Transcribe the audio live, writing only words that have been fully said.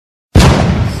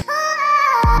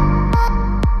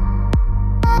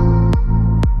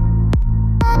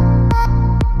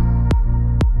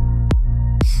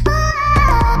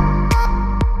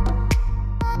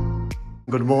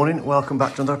Good morning, welcome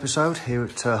back to another episode here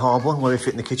at Harborne where we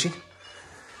fit in the kitchen.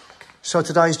 So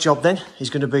today's job then is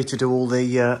going to be to do all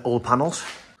the panels.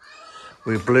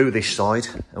 We're blue this side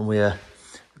and we're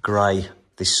grey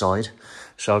this side.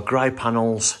 So grey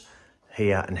panels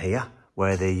here and here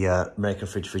where the American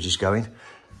fridge is going.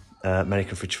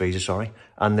 American fridge freezer, sorry.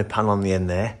 And the panel on the end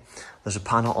there. There's a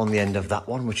panel on the end of that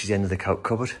one, which is the end of the coat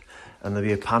cupboard. And there'll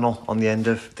be a panel on the end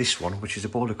of this one, which is the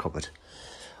boiler cupboard.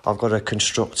 I've got to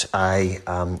construct a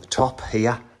top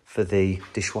here for the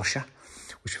dishwasher,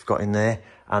 which we've got in there.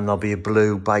 And there'll be a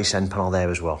blue base end panel there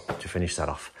as well to finish that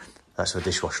off. That's where the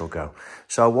dishwasher will go.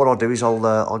 So what I'll do is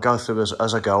I'll go through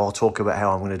as I go. I'll talk about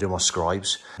how I'm going to do my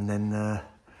scribes. And then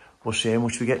we'll see how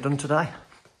much we get done today.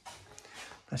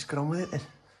 Let's get on with it then.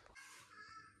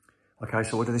 Okay,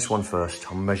 so we'll do this one first.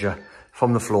 I'll measure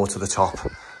from the floor to the top,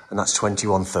 and that's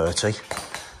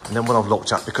 21.30. And then what I've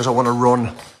looked at, because I want to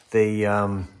run the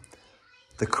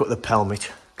pelmet,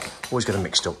 always get them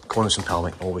mixed up, cornice and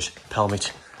pelmet, always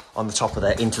pelmet on the top of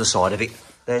there into the side of it.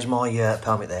 There's my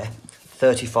pelmet there,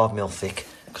 35mm thick,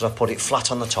 because I've put it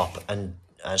flat on the top and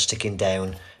sticking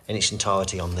down in its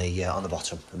entirety on the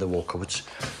bottom of the wall cupboards.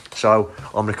 So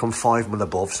I'm going to come 5mm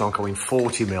above, so I'm going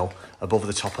 40mm above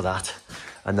the top of that,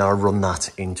 and then I'll run that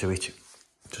into it.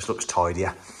 Just looks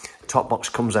tidier. Top box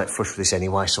comes out flush with this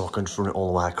anyway, so I can just run it all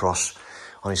the way across.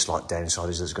 Only slight downside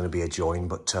is there's going to be a join,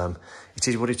 but it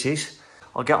is what it is.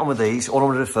 I'll get on with these. All I'm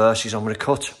going to do first is I'm going to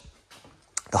cut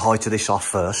the height of this off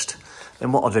first.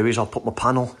 Then what I'll do is I'll put my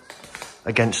panel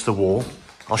against the wall.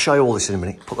 I'll show you all this in a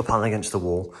minute. Put the panel against the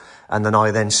wall, and then I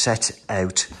then set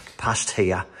out past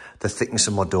here the thickness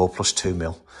of my door plus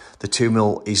 2mm. The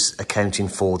 2mm is accounting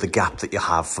for the gap that you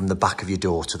have from the back of your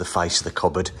door to the face of the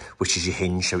cupboard, which is your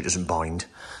hinge, so it doesn't bind.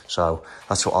 So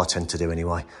that's what I tend to do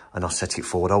anyway, and I'll set it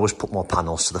forward. I always put my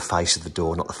panels to the face of the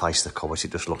door, not the face of the cupboard.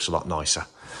 It just looks a lot nicer.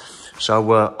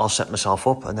 So I'll set myself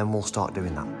up, and then we'll start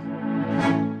doing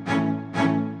that.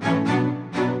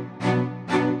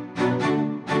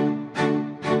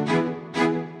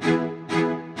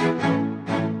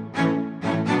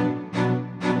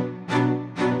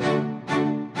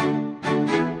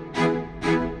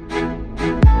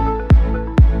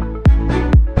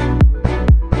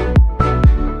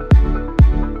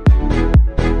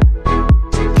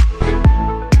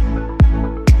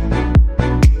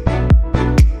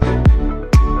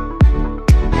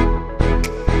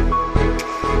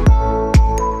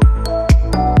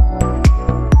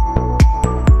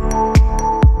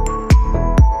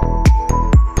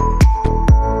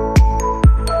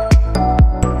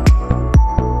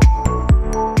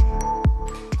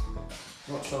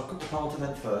 So I've cut the panel to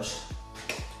length first,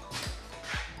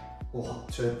 or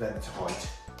to length to height.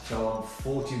 So I'm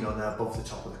 40mm now above the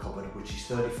top of the cupboard, which is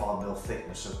 35mm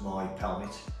thickness of my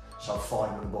pelmet. So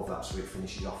 5mm above that, so it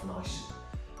finishes off nice.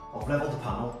 I've levelled the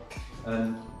panel,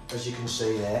 and as you can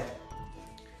see there,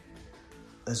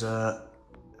 there's a,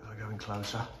 if I go in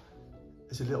closer,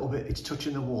 there's a little bit, it's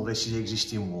touching the wall. This is the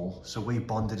existing wall, so we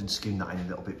bonded and skinned that in a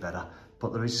little bit better.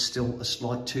 But there is still a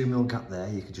slight 2mm gap there,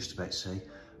 you can just about see.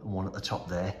 And one at the top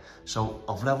there. So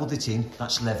I've levelled it in,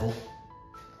 that's level.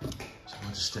 So I'm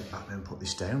going to step back there and put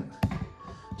this down.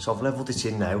 So I've levelled it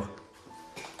in now.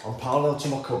 I'm parallel to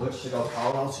my cupboard, so go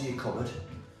parallel to your cupboard,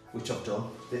 which I've done.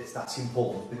 That's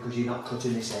important because you're not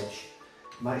cutting this edge.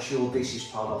 Make sure this is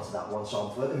parallel to that one.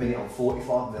 So at the minute I'm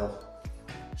 45mm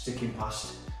sticking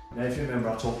past. Now if you remember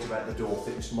I talked about the door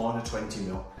thickness, mine are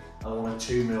 20mm. I want a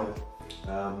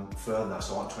 2mm further than that,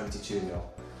 so I want 22mm.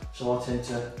 So I tend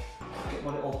to get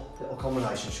my little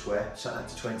combination square, set that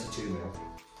to 22mm.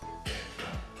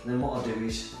 And then what I do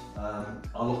is,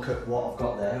 I look at what I've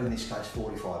got there, in this case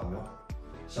 45mm.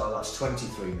 So that's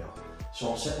 23mm.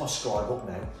 So I'll set my scribe up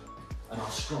now, and I'll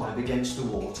scribe against the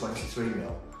wall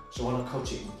 23mm. So when I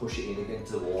cut it and push it in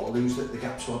against the wall, I'll lose the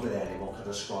gaps won't be there anymore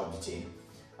because I scribed it in.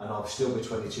 And I'll still be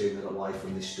 22mm away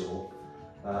from this door,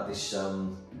 the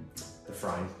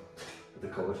frame of the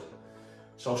cupboard.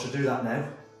 So I should do that now.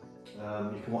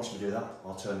 You can watch me do that.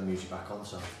 I'll turn the music back on,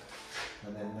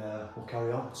 and then we'll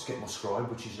carry on. Let's get my scribe,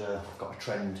 which is I've got a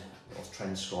trend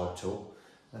scribe tool,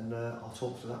 and I'll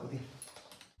talk to that with you.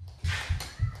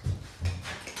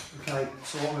 Okay,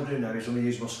 so what I'm going to do now is I'm going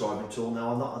to use my scribing tool.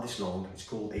 Now I'm not had this long. It's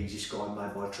called Easy Scribe,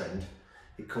 made by Trend.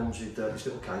 It comes with this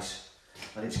little case,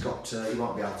 and it's got you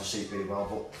won't be able to see it really well,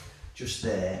 but just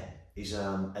there is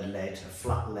a lead, a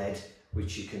flat lead,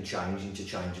 which you can change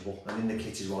interchangeable. And in the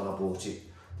kit as well, I bought it.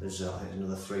 There's I think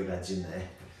another 3 leads in there.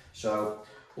 So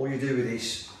all you do with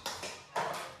this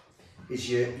is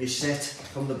you set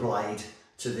from the blade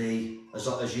to the,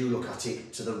 as you look at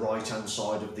it, to the right hand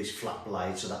side of this flat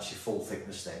blade, so that's your full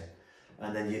thickness then.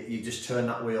 And then you just turn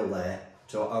that wheel there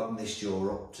to open this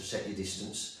jaw up to set your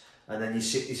distance, and then you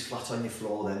sit this flat on your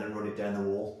floor then and run it down the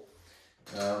wall.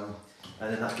 And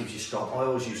then that gives you strong. I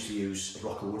always used to use a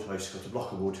block of wood. I used to cut a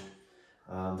block of wood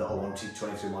that I wanted,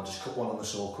 23 mil, just cut one on the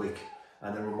saw quick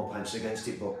and then run my pencil against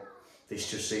it, but this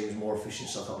just seems more efficient,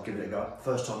 so I thought I'd give it a go.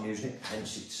 First time using it,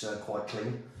 hence it's quite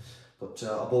clean. But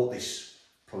I bought this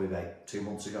probably about 2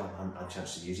 months ago. I haven't had a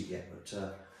chance to use it yet, but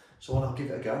so I'll give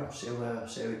it a go, see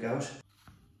how it goes.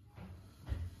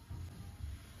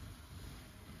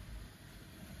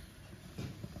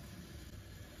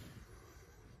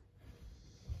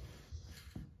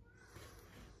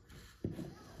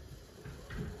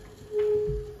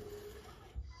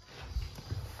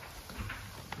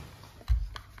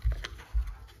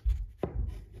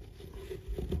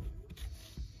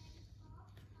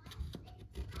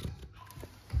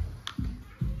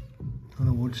 I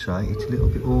would say it's a little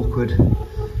bit awkward.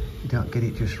 You don't get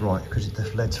it just right because the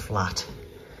lead's flat.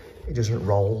 It doesn't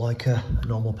roll like a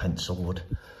normal pencil would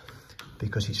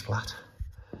because it's flat.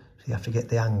 So you have to get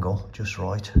the angle just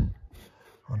right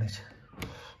on it,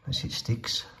 unless it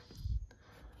sticks.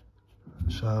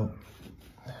 So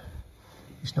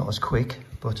it's not as quick,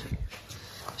 but it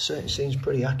certainly seems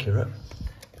pretty accurate.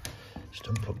 Just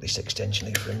unplug this extension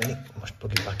lead for a minute. I must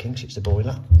plug it back in because it's the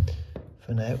boiler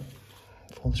for now,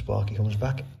 before the sparky comes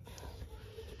back.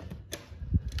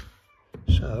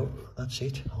 So that's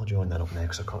it. I'll join that up now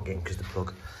because I can't get in because of the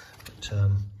plug. But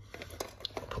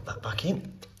put that back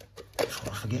in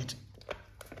before I forget.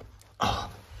 Oh.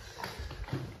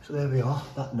 So there we are.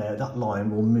 That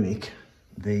line will mimic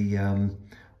the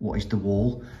what is the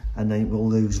wall, and then we'll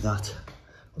lose that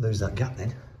gap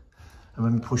then. And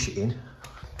when we push it in,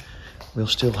 we'll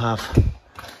still have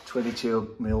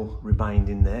 22 mil remained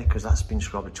in there because that's been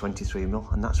scrubbed at 23 mil,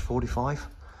 and that's 45.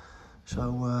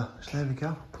 So there we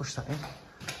go. Push that in.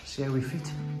 See how we fit.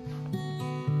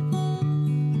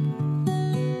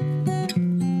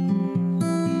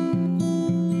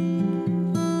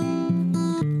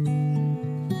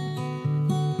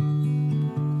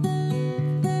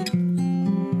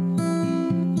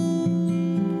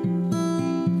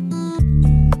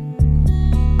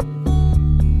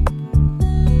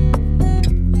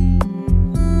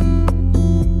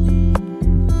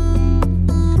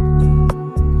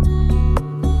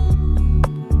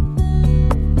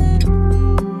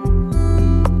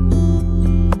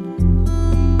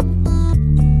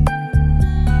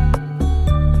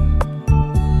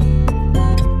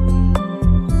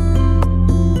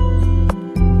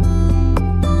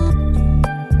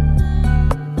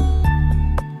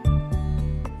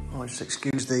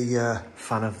 Excuse the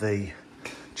fan of the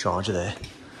charger there,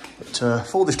 but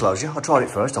full disclosure, I tried it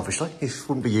first, obviously. It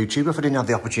wouldn't be YouTube if I didn't have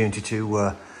the opportunity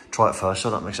to try it first,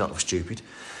 so that makes it look stupid.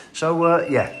 So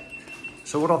yeah,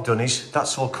 so what I've done is,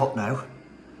 that's all cut now.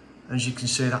 As you can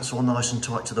see, that's all nice and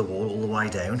tight to the wall all the way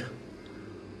down.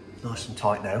 Nice and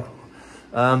tight now.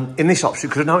 In this option,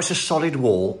 because I know it's a solid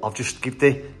wall, I've just give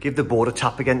the board a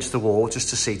tap against the wall just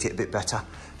to seat it a bit better.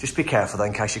 Just be careful though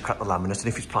in case you crack the laminate, and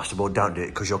if it's plasterboard, don't do it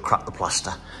because you'll crack the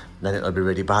plaster. Then it'll be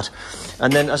really bad.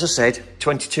 And then, as I said,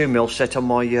 22 mil set on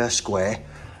my square,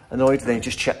 and I'd then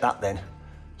just check that then.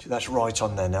 So that's right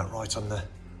on there now, right on the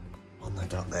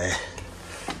dot there.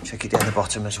 Check it down the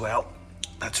bottom as well.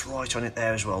 That's right on it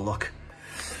there as well, look.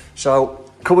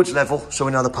 So cupboard's level, so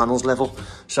we know the panel's level.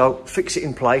 So fix it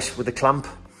in place with the clamp,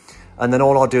 and then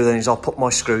all I'll do then is I'll put my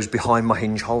screws behind my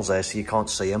hinge holes there so you can't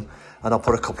see them, and I'll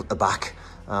put a couple at the back.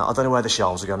 I don't know where the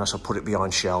shelves are going, so I'll put it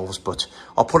behind shelves, but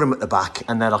I'll put them at the back,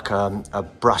 and they're like a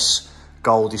brass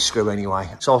goldy screw anyway.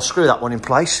 So I'll screw that one in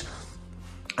place,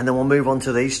 and then we'll move on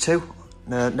to these two.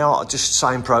 Now just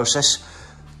same process.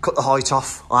 Cut the height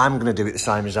off. I am going to do it the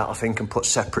same as that, I think, and put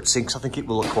separate sinks. I think it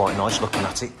will look quite nice looking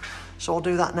at it. So I'll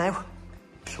do that now.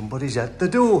 Somebody's at the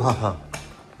door.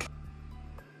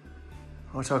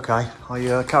 Right, okay.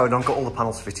 I carried on, got all the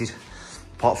panels fitted,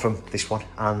 apart from this one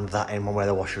and that end one where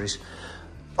the washer is.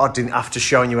 I didn't have to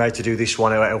show you how to do this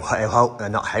one,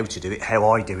 not how to do it, how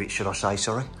I do it, should I say,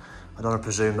 sorry. I don't want to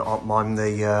presume that I'm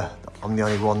the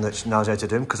only one that knows how to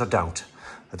do them, because I don't.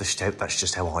 That's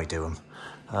just how I do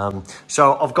them.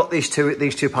 So I've got these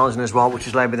two panels in as well, which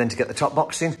has allowed me then to get the top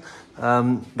box in.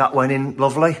 That went in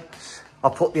lovely. I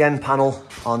put the end panel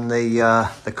on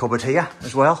the cupboard here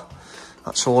as well.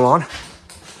 That's all on.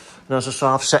 And as I say,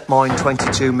 I've set mine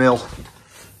 22 mil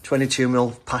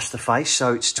past the face,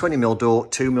 so it's 20 mil door,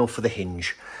 2 mil for the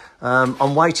hinge.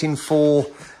 I'm waiting for,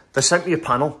 they sent me a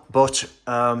panel, but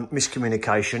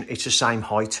miscommunication. It's the same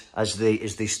height as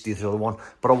this other one,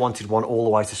 but I wanted one all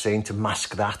the way to seam to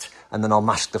mask that, and then I'll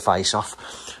mask the face off.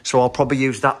 So I'll probably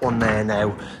use that one there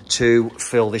now to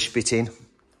fill this bit in.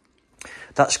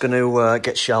 That's going to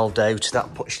get shelved out.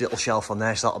 That puts your little shelf on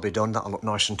there, so that'll be done. That'll look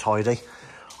nice and tidy.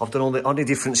 I've done all the only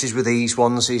differences with these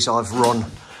ones is I've run,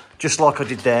 just like I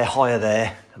did there, higher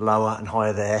there, lower and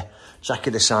higher there.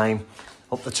 Exactly the same.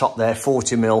 Up the top there,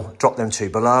 40mm, drop them two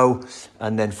below,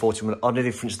 and then 40mm. Only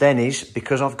difference then is,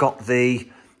 because I've got the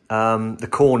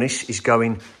cornice is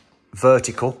going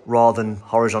vertical rather than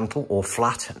horizontal or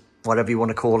flat, whatever you want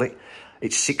to call it.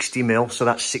 It's 60mm, so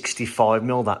that's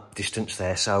 65mm, that distance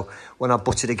there. So when I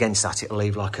butt it against that, it'll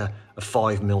leave like a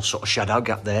 5mm sort of shadow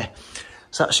gap there.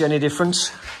 So that's the only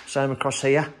difference. Same across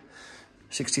here,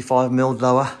 65mm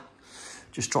lower.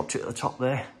 Just dropped it at the top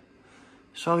there.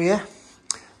 So yeah,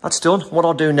 that's done. What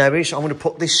I'll do now is I'm going to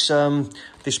put this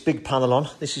this big panel on.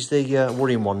 This is the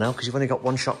worrying one now, because you've only got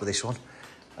one shot with this one.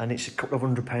 And it's a couple of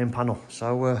 £100 panel.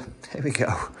 So here we go.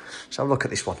 Let's have a look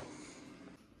at this one.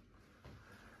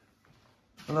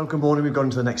 Hello, good morning. We've gone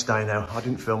to the next day now. I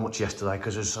didn't film much yesterday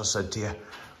because, as I said to you, I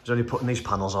was only putting these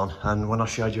panels on. And when I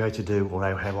showed you how to do, or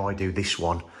how I do this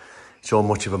one, it's all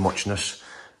much of a muchness.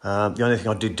 The only thing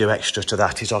I did do extra to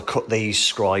that is I cut these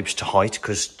scribes to height,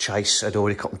 because Chase had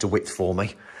already cut them to width for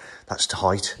me. That's to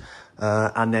height.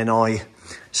 And then I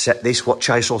set this. What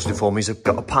Chase also did for me is I've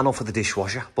got a panel for the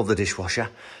dishwasher, above the dishwasher,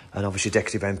 and obviously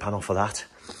decorative end panel for that.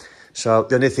 So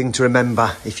the only thing to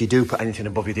remember, if you do put anything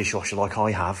above your dishwasher like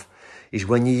I have, is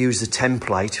when you use the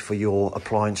template for your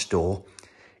appliance door,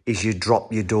 is you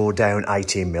drop your door down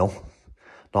 18mm,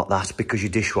 like that, because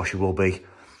your dishwasher will be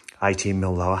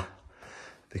 18mm lower.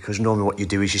 Because normally what you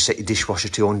do is you set your dishwasher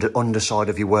to underside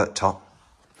of your worktop,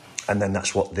 and then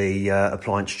that's what the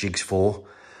appliance jig's for.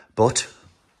 But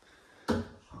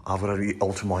I've got to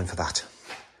alter mine for that.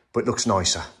 But it looks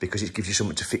nicer because it gives you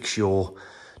something to fix your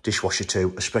dishwasher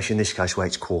to, especially in this case where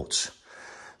it's quartz.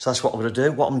 So that's what I'm going to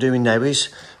do. What I'm doing now is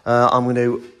I'm going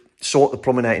to sort the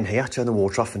plumbing out in here, turn the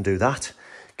water off and do that.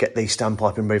 Get the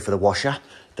standpiping ready for the washer.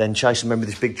 Then Chase, remember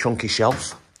this big chunky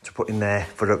shelf to put in there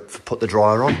for put the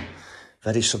dryer on.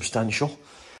 Very substantial.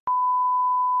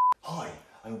 Hi,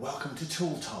 and welcome to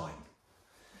Tool Time.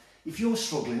 If you're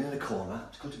struggling in a corner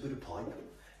to cut a bit of pipe,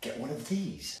 get one of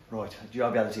these. Right,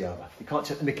 joviality over. You can't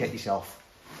take the mick at yourself.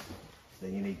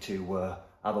 Then you need to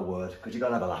have a word, because you've got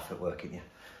to have a laugh at work, ain't you?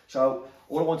 So,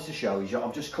 all I wanted to show is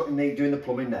I'm just doing the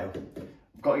plumbing now.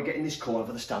 I've got to get in this corner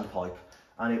for the standpipe,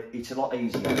 and it's a lot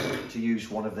easier to use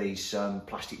one of these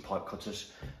plastic pipe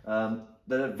cutters.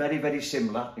 They're very, very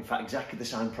similar, in fact exactly the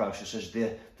same process as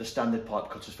the standard pipe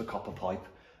cutters for copper pipe,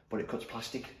 but it cuts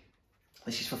plastic.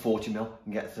 This is for 40mm, you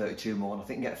can get 32mm, and I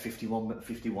think you can get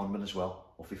 51mm as well,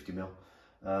 or 50mm.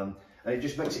 And it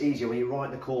just makes it easier when you're right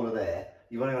in the corner there.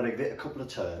 You've only got to give it a couple of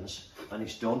turns and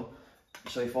it's done.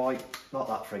 So if I, like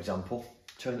that for example,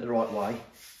 turn it the right way,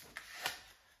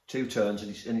 2 turns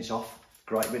and it's off.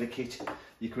 Great bit of kit.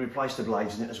 You can replace the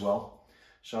blades in it as well.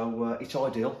 So it's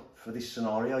ideal for this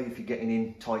scenario if you're getting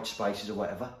in tight spaces or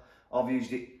whatever. I've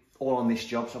used it all on this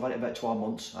job, so I've had it about 12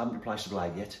 months. I haven't replaced the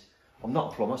blade yet. I'm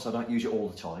not a plumber, so I don't use it all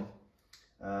the time.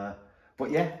 But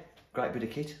yeah, great bit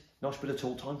of kit. Nice bit of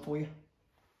tool time for you.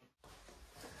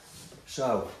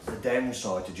 So, the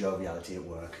downside to joviality at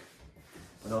work.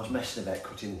 When I was messing about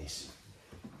cutting this,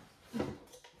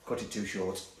 cut it too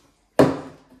short.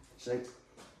 See,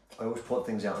 I always point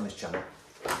things out on this channel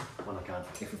when I can.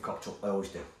 If we've cocked up, I always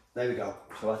do. There we go.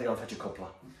 So I think I'll fetch a coupler.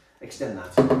 Extend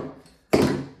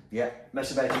that. Yeah,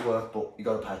 mess about at work, but you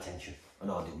got to pay attention, and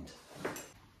I didn't.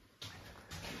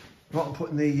 Right, I'm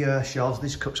putting the shelves in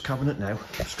this cook's cabinet now.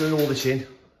 Screwing all this in,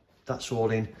 that's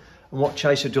all in. And what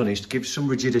Chase have done is to give some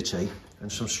rigidity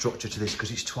and some structure to this,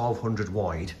 because it's 1200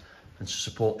 wide, and to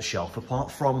support the shelf, apart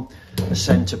from the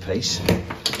centrepiece,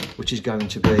 which is going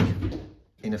to be,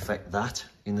 in effect, that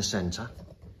in the centre.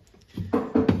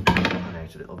 And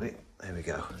out a little bit. There we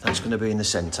go. That's going to be in the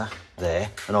centre there,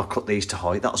 and I'll cut these to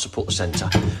height. That'll support the centre.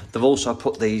 They've also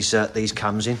put these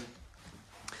cams in.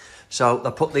 So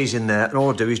they'll put these in there, and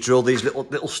all I do is drill these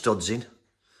little studs in,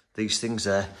 these things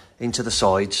there, into the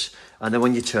sides, and then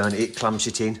when you turn it, it clamps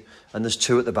it in, and there's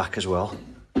 2 at the back as well,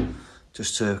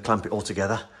 just to clamp it all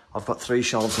together. I've got 3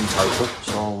 shelves in total,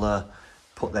 so I'll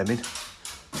put them in,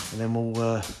 and then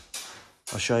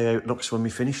I'll show you how it looks when we're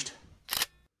finished.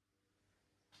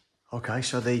 Okay,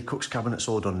 so the cook's cabinet's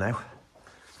all done now.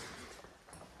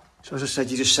 So as I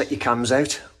said, you just set your cams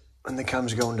out, and the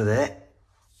cams go under there.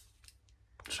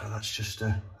 So that's just,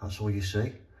 that's all you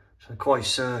see. So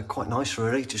quite nice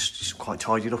really, just quite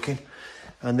tidy looking.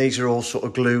 And these are all sort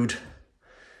of glued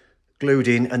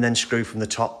in and then screwed from the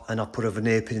top. And I put a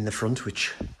veneer pin in the front,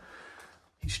 which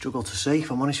you struggle to see, if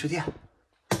I'm honest with you.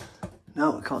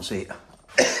 No, I can't see it.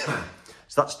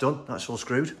 So that's done, that's all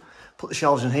screwed. Put the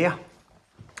shelves in here,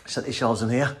 set the shelves in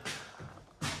here.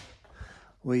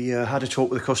 We had a talk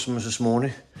with the customers this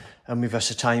morning and we've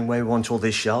ascertained where we want all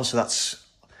these shelves. So that's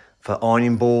for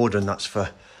ironing board and that's for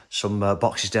some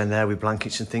boxes down there with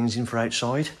blankets and things in for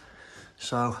outside.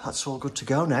 So that's all good to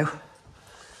go now.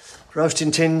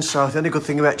 Roasting tins, so the only good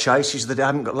thing about Chase is that they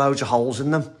haven't got loads of holes in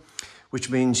them,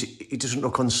 which means it doesn't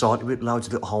look unsightly with loads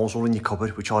of little holes all in your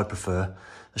cupboard, which I prefer,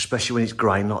 especially when it's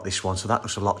grain like this one. So that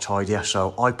looks a lot tidier.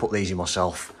 So I put these in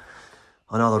myself.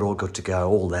 I know they're all good to go,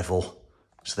 all level.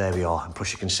 So there we are, and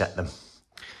plus you can set them,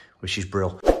 which is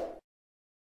brilliant.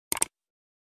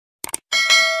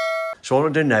 So what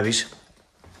I'm doing now is,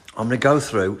 I'm going to go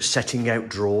through setting out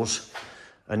drawers,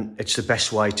 and it's the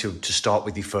best way to start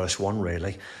with your first one,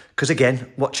 really. Because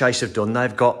again, what Chase have done,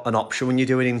 they've got an option when you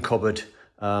do an in-cupboard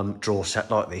drawer set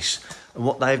like this. And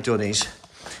what they've done is,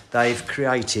 they've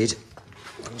created,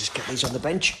 if I can just get these on the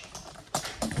bench.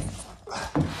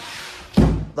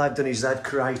 They've done is they've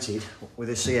created, with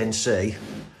a CNC,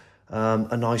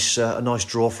 a nice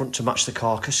drawer front to match the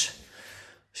carcass.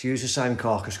 So use the same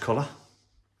carcass colour.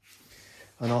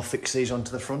 And I'll fix these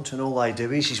onto the front, and all they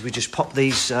do is we just pop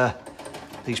these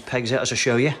pegs out as I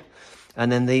show you, and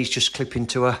then these just clip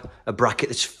into a bracket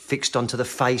that's fixed onto the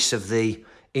face of the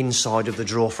inside of the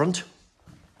drawer front.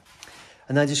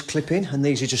 And they just clip in, and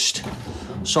these are just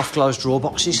soft close drawer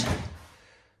boxes,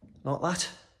 like that.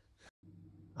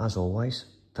 As always,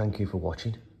 thank you for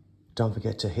watching. Don't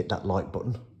forget to hit that like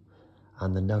button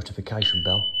and the notification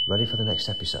bell, ready for the next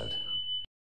episode.